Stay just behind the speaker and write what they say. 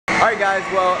Alright guys,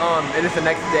 well, it is the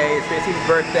next day. It's Stacy's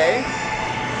birthday.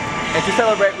 And to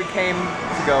celebrate, we came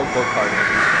to go karting.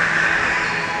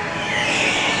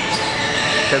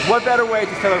 Because what better way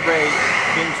to celebrate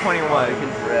being 21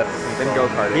 than go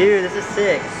karting? Dude, this is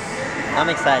sick. I'm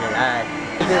excited.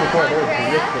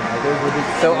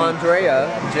 So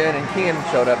Andrea, Jen, and Kian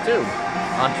showed up too.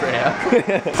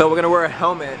 Andrea. So we're gonna wear a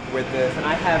helmet with this, and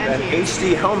I have an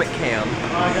HD helmet cam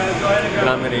that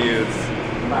I'm gonna use.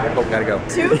 Oh, gotta go.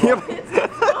 Two?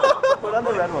 Put on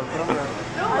the red one. Put on the red one.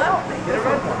 No, get a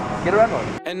red one. Get a red one.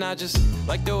 And I just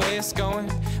like the way it's going,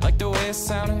 like the way it's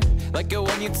sounding, like it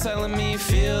when you're telling me you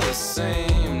feel the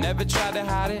same. Never tried to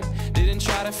hide it, didn't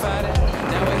try to fight it.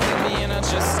 Now it hit me and I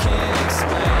just can't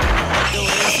explain. Like the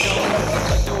way it's going,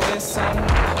 like the way it's sounding,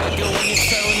 like it when you're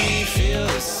telling me you feel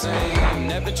the same.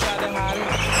 Never tried to hide it,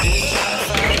 didn't try to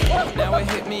fight it. Now it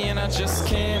hit me and I just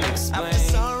can't explain. After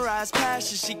sunrise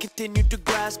passion, she continued to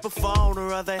grasp a phone,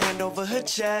 her other hand over her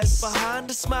chest. Behind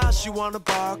a smile, she wanna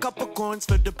borrow a couple coins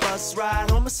for the bus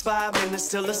ride. Almost 5 minutes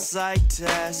till the psych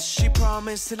test. She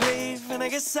promised to leave, and I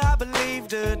guess I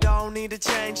believed her. Don't need to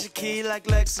change the key like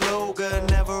Lex Luger.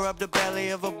 Never up the belly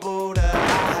of a Buddha.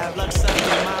 I have luck stuck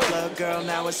in my blood, girl,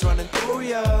 now it's running through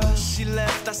ya. She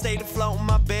left, I stayed afloat in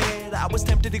my bed. I was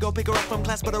tempted to go pick her up from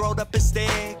class, but I rolled up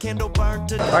instead. Candle burnt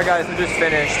to... Alright guys, we just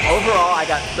finished. Overall, I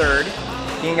got third.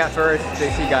 Ian got first,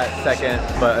 JC got second,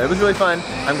 but it was really fun.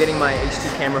 I'm getting my HD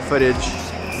camera footage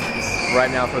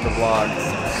right now for the vlog.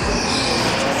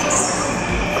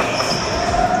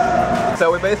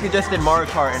 So we basically just did Mario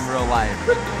Kart in real life.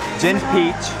 Jen's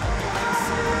Peach,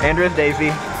 Andrea's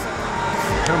Daisy.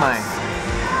 Who am I?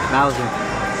 Bowser.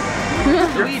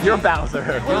 You're Bowser.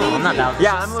 No, I'm not Bowser.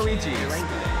 Yeah, I'm Luigi.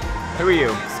 Who are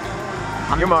you?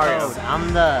 You're Mario. Toad.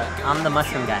 I'm the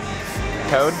mushroom guy.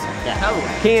 Toad? Yeah.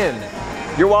 Kian,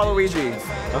 you're Waluigi.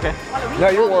 Okay. No,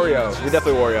 you're Wario. You're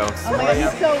definitely Wario. Oh my god,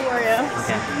 he's so Wario.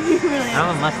 Okay. You really I don't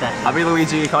have a mustache. I'll be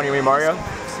Luigi, Connie, you be Mario?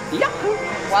 Yahoo!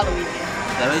 Waluigi. Is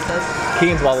that what he says?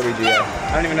 Kian's Waluigi, yeah.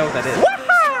 I don't even know what that is. Woo!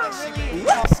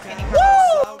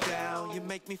 You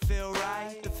make me feel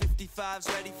right. The 55's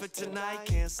ready for tonight.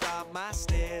 Can't stop my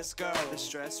stairs, girl. The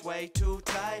stress way too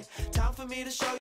tight. Time for me to show you.